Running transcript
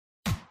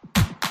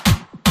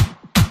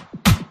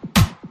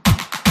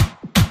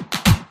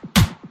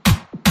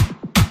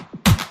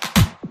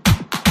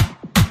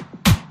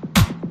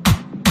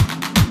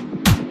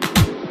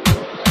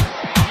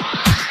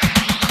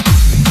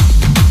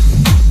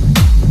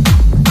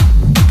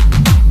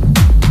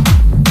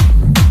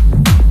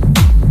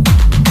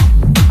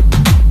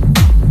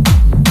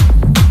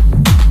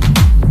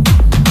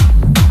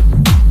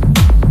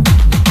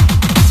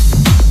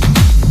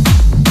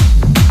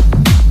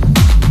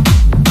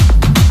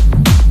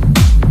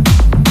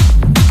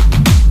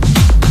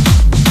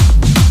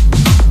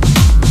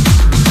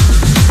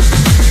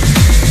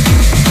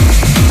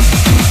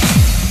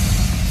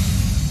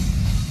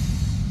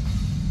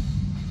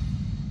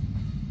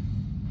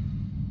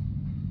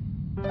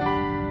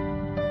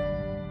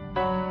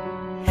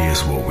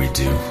Here's what we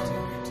do,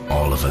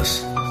 all of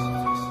us.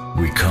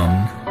 We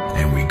come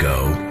and we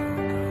go,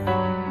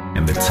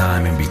 and the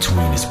time in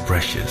between is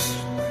precious,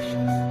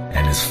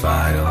 and it's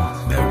vital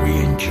that we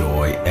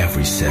enjoy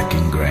every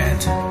second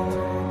granted.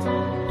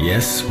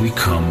 Yes, we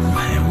come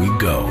and we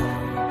go,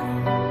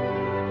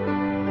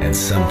 and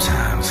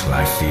sometimes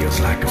life feels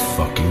like a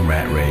fucking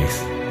rat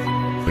race,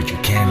 but you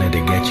can't let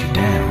it get you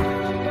down.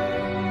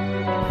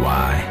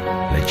 Why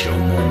let your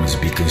moments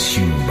be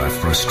consumed by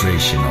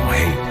frustration or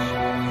hate?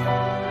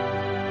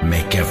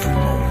 Make every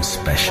moment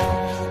special,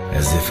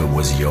 as if it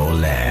was your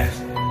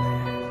last.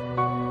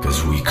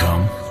 'Cause we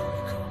come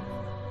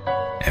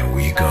and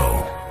we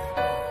go,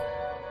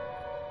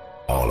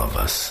 all of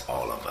us,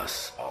 all of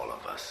us, all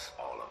of us,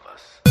 all of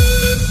us.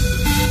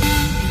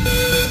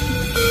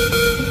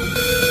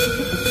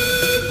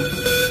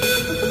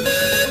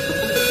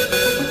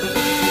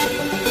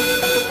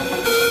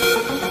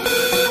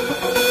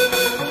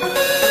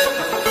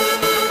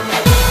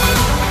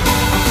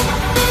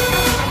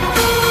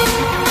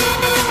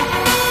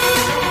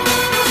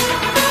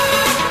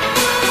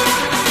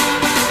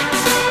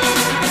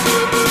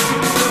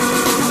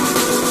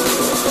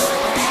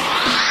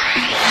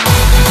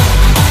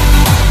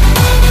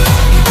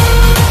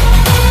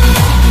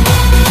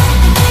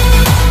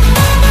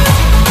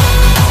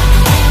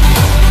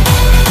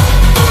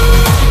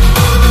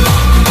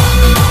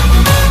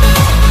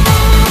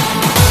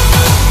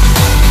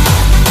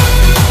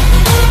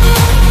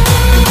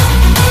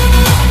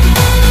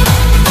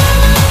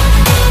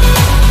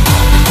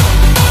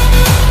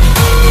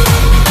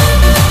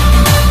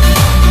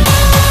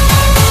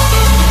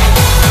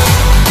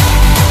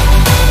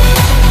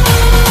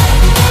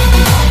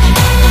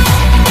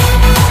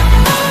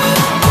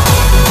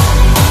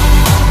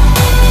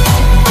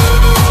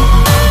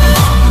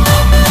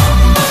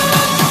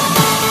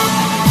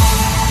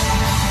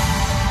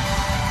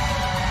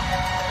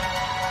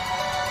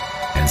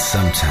 And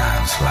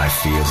sometimes life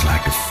feels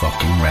like a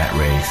fucking rat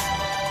race,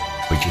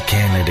 but you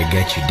can't let it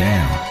get you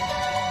down.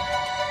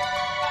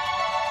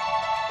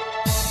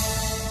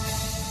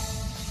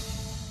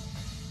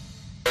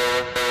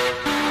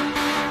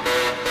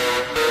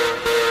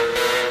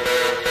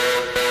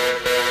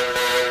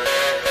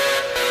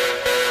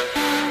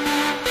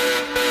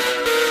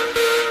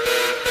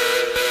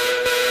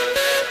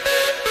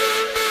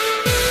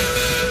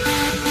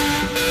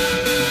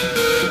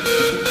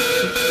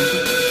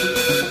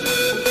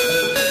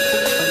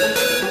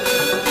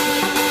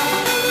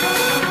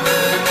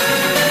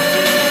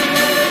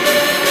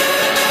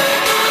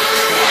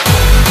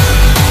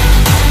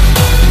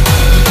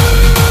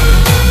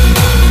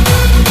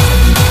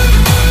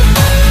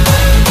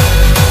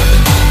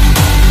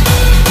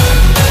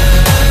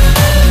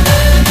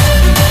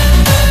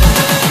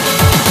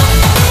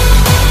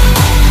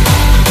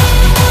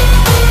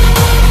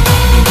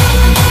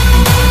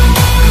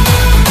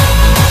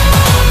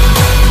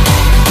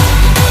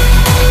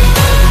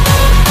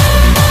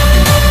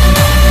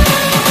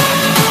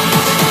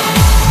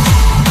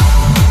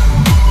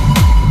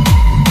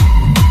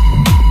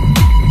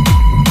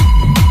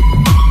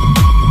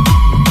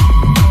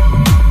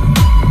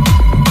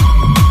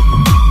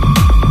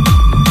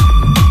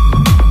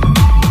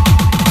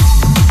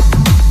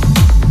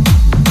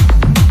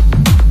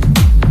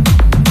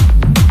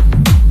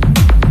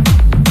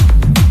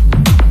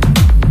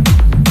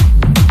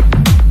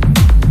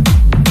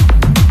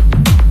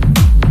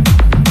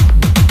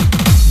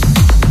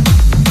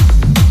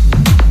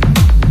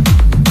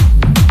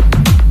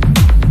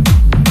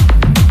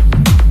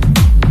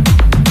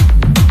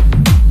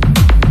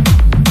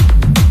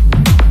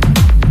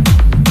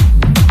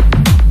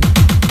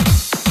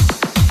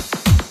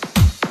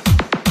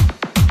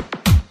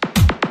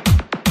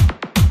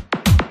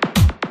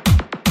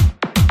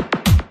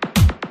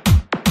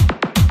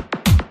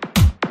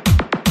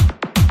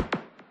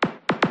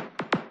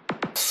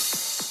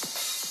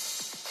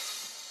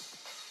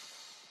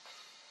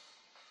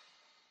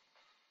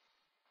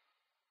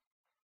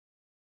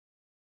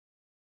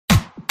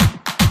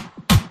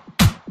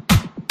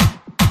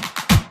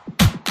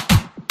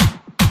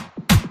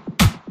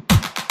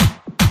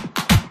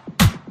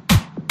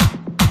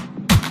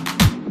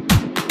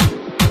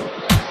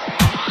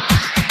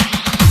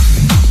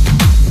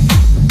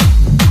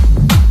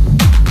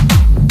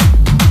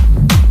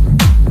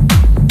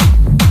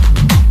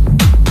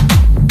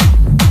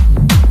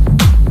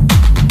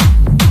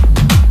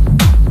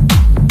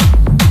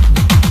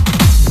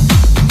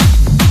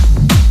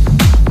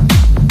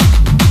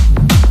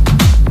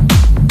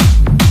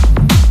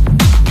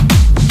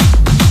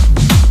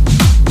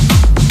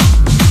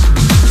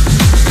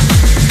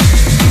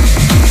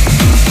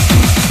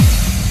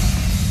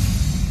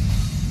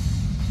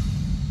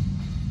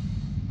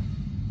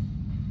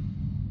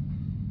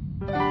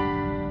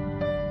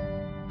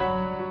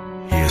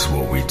 Here's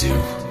what we do,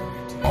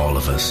 all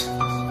of us.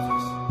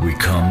 We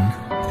come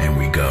and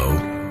we go,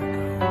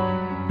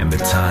 and the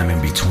time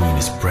in between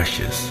is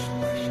precious,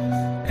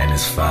 and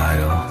it's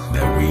vital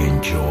that we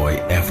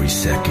enjoy every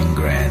second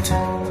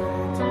granted.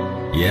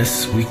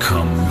 Yes, we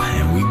come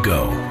and we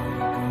go,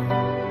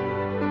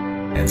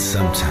 And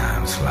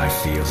sometimes life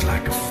feels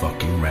like a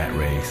fucking rat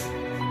race,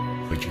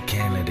 but you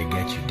can't let it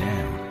get you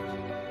down.